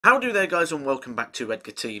How do there, guys, and welcome back to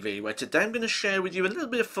Edgar TV, where today I'm going to share with you a little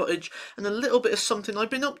bit of footage and a little bit of something I've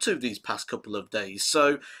been up to these past couple of days.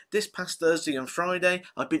 So this past Thursday and Friday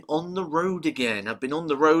I've been on the road again. I've been on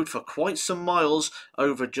the road for quite some miles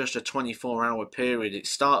over just a 24-hour period. It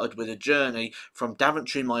started with a journey from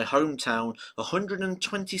Daventry, my hometown,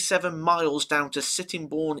 127 miles down to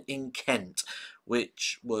Sittingbourne in Kent,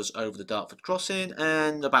 which was over the Dartford crossing,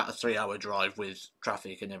 and about a 3-hour drive with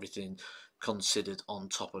traffic and everything considered on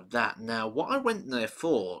top of that. Now, what I went there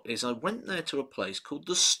for is I went there to a place called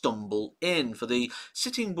the Stumble Inn for the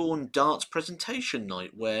Sittingbourne Darts presentation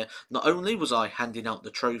night, where not only was I handing out the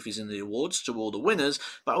trophies and the awards to all the winners,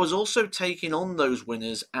 but I was also taking on those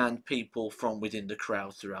winners and people from within the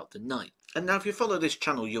crowd throughout the night. And now if you follow this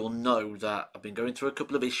channel, you'll know that I've been going through a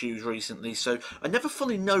couple of issues recently, so I never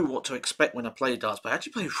fully know what to expect when I play darts, but I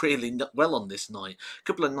actually played really well on this night. A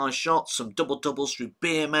couple of nice shots, some double-doubles through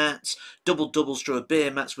beer mats, double-doubles through a beer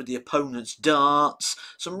mats with the opponent's darts,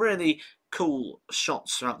 some really cool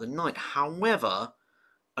shots throughout the night. However,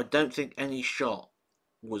 I don't think any shot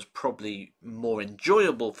was probably more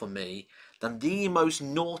enjoyable for me than the most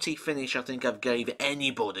naughty finish I think I've gave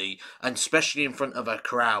anybody, and especially in front of a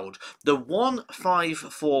crowd. The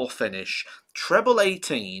 1-5-4 finish, treble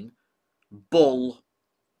 18, bull.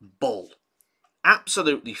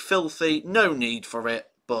 Absolutely filthy, no need for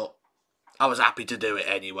it, but I was happy to do it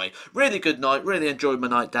anyway. Really good night, really enjoyed my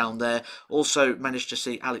night down there. Also managed to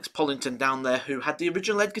see Alex Pollington down there, who had the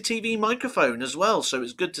original Edgar TV microphone as well, so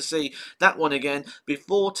it's good to see that one again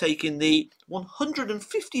before taking the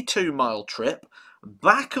 152-mile trip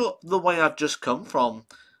back up the way I've just come from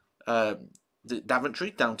Daventry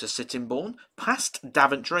down to Sittingbourne, past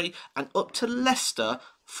Daventry and up to Leicester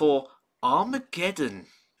for Armageddon.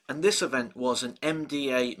 And this event was an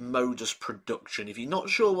MDA Modus production. If you're not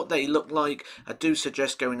sure what they look like, I do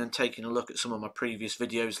suggest going and taking a look at some of my previous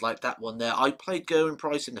videos like that one there. I played Gerwin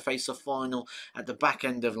Price in the face-off final at the back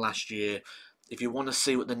end of last year. If you want to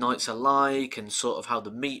see what the nights are like and sort of how the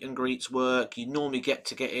meet and greets work, you normally get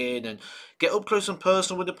in and get up close and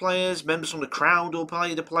personal with the players. Members from the crowd will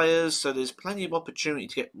play the players, so there's plenty of opportunity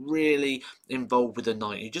to get really involved with the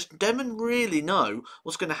night. You just never really know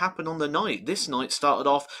what's going to happen on the night. This night started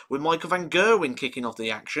off with Michael van Gerwen kicking off the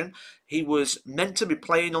action. He was meant to be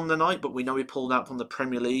playing on the night, but we know he pulled out from the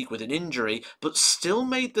Premier League with an injury, but still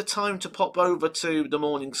made the time to pop over to the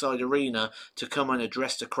Morningside Arena to come and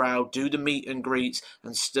address the crowd, do the meet and greets,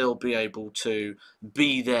 and still be able to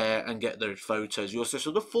be there and get those photos. You also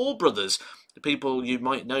saw the Four Brothers, the people you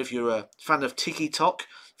might know if you're a fan of TikTok.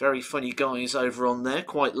 Very funny guys over on there,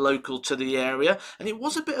 quite local to the area, and it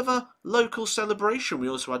was a bit of a local celebration. We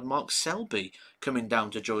also had Mark Selby coming down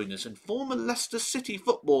to join us, and former Leicester City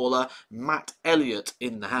footballer Matt Elliott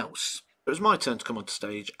in the house. It was my turn to come onto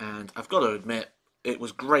stage, and I've got to admit, it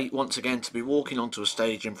was great once again to be walking onto a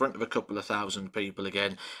stage in front of a couple of thousand people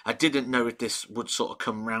again. I didn't know if this would sort of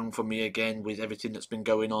come round for me again with everything that's been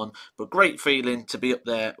going on, but great feeling to be up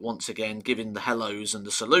there once again, giving the hellos and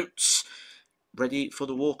the salutes. Ready for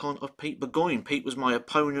the walk-on of Pete Burgoyne. Pete was my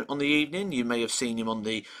opponent on the evening. You may have seen him on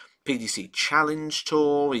the PDC Challenge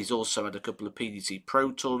Tour. He's also had a couple of PDC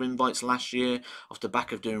Pro Tour invites last year off the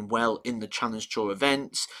back of doing well in the Challenge Tour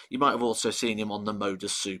events. You might have also seen him on the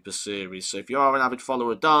Modus Super Series. So if you are an avid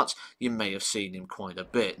follower of darts, you may have seen him quite a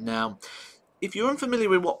bit. Now, if you're unfamiliar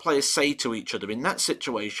with what players say to each other in that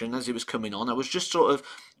situation, as he was coming on, I was just sort of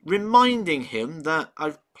reminding him that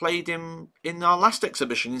I've played him in our last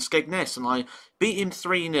exhibition in Skegness, and I beat him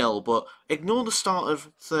 3-0, but ignore the start of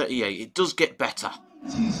 38, it does get better.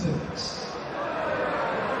 26.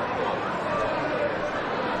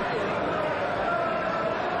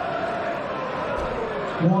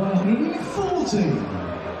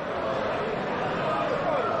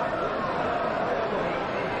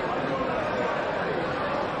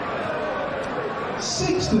 $140.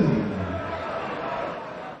 60.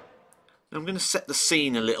 I'm going to set the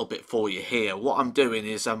scene a little bit for you here. What I'm doing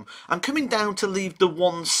is I'm coming down to leave the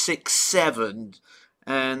 167,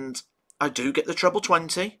 and I do get the treble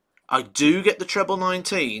 20, I do get the treble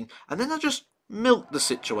 19, and then I just milk the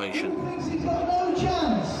situation. Who thinks he's got no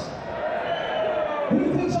chance?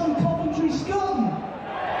 Who thinks I'm Coventry scum?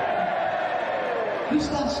 You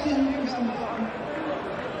start scaring yourself.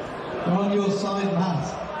 We're on your side, Matt.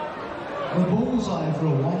 The bullseye for a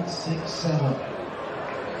 167.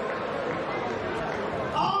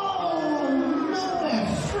 Oh, no, they're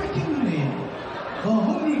freaking me.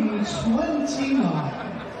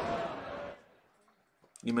 129.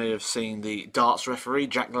 You may have seen the darts referee,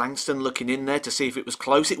 Jack Langston, looking in there to see if it was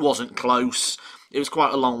close. It wasn't close. It was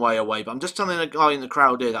quite a long way away. But I'm just telling a guy in the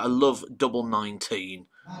crowd here that I love double 19.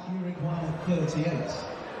 You require 38.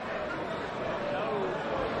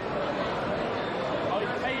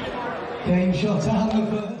 Game shot out the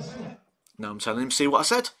first. Now I'm telling him, see what I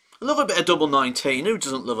said? I love a bit of double 19. Who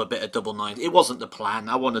doesn't love a bit of double 19? It wasn't the plan.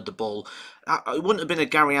 I wanted the ball. It wouldn't have been a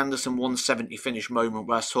Gary Anderson 170 finish moment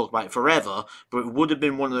where I talk about it forever, but it would have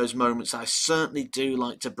been one of those moments that I certainly do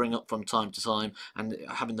like to bring up from time to time, and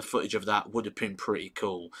having the footage of that would have been pretty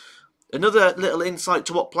cool. Another little insight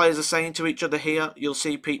to what players are saying to each other here. You'll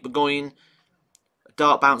see Pete Burgoyne,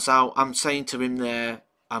 dart bounce out. I'm saying to him there,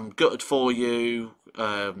 I'm gutted for you.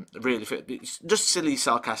 Really, it's just silly,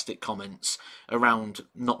 sarcastic comments around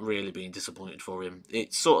not really being disappointed for him.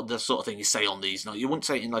 It's sort of the sort of thing you say on these. Now, you wouldn't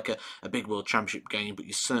say it in like a big World Championship game, but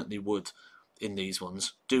you certainly would in these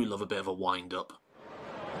ones. Do love a bit of a wind up.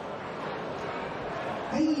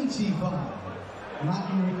 85. And that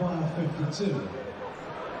can require 52.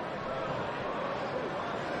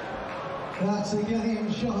 That's a game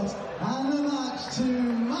shot. And the match to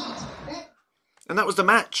Matt. And that was the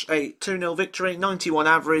match, a 2-0 victory, 91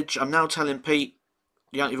 average. I'm now telling Pete,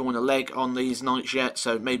 you don't even want a leg on these nights yet,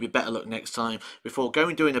 so maybe better luck next time. Before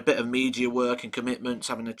doing a bit of media work and commitments,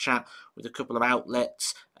 having a chat with a couple of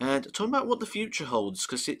outlets, and talking about what the future holds,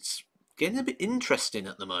 because it's getting a bit interesting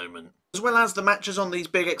at the moment. As well as the matches on these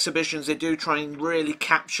big exhibitions, they do try and really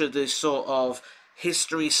capture this sort of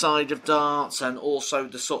history side of darts and also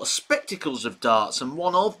the sort of spectacles of darts, and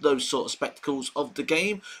one of those sort of spectacles of the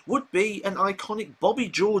game would be an iconic Bobby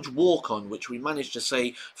George walk-on, which we managed to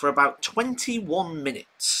see for about 21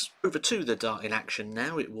 minutes. Over to the dart in action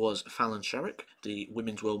now. It was Fallon Sherrock, the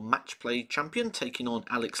Women's World Match Play champion, taking on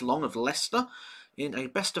Alex Long of Leicester in a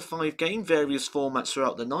best-of-5 game, various formats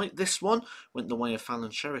throughout the night. This one went the way of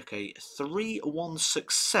Fallon Sherrock, a 3-1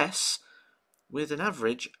 success, with an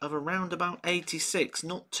average of around about 86,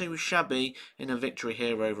 not too shabby in a victory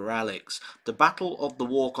here over Alex. The battle of the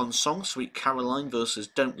walk-on song, Sweet Caroline versus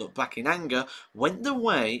Don't Look Back in Anger, went the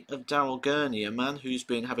way of Daryl Gurney, a man who's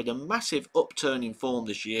been having a massive upturn in form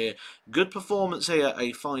this year. Good performance here,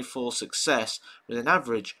 a 5-4 success, with an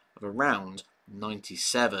average of around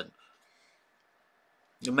 97.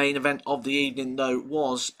 The main event of the evening, though,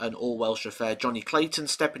 was an all-Welsh affair. Johnny Clayton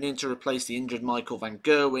stepping in to replace the injured Michael van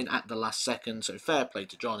Gerwen at the last second, so fair play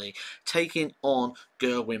to Johnny, taking on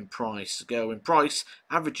Gerwyn Price. Gerwyn Price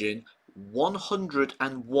averaging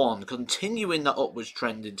 101, continuing that upwards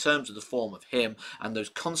trend in terms of the form of him and those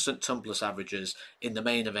constant tumbleless averages in the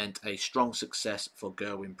main event. A strong success for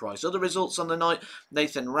Gerwyn Price. Other results on the night: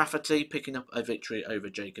 Nathan Rafferty picking up a victory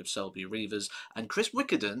over Jacob Selby-Reavers, and Chris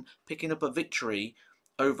Wickenden picking up a victory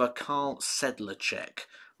over Carl Sedlacek.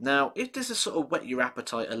 Now, if this has sort of whet your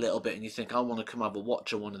appetite a little bit and you think, I want to come have a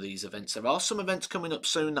watch of one of these events, there are some events coming up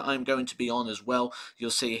soon that I'm going to be on as well.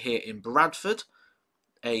 You'll see here in Bradford,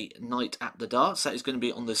 a night at the darts. That is going to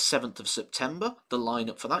be on the 7th of September. The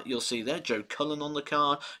lineup for that, you'll see there, Joe Cullen on the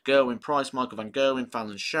card, Gerwyn Price, Michael van Gerwen,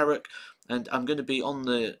 Fallon Sherrock. And I'm going to be on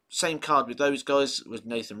the same card with those guys, with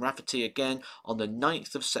Nathan Rafferty again, on the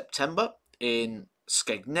 9th of September in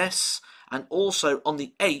Skegness, and also on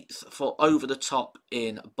the 8th for Over the Top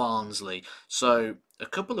in Barnsley. So a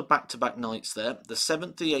couple of back-to-back nights there, the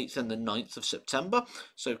 7th, the 8th and the 9th of September.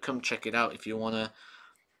 So come check it out if you want to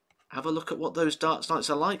have a look at what those darts nights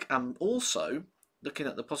are like. I'm also looking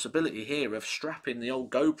at the possibility here of strapping the old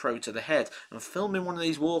GoPro to the head and filming one of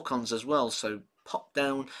these walk-ons as well. So pop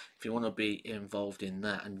down if you want to be involved in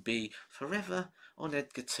that and be forever on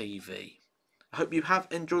Edgar TV. I hope you have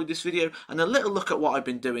enjoyed this video and a little look at what I've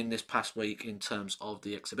been doing this past week in terms of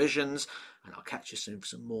the exhibitions, and I'll catch you soon for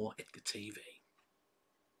some more Edgar TV.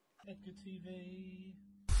 Edgar TV.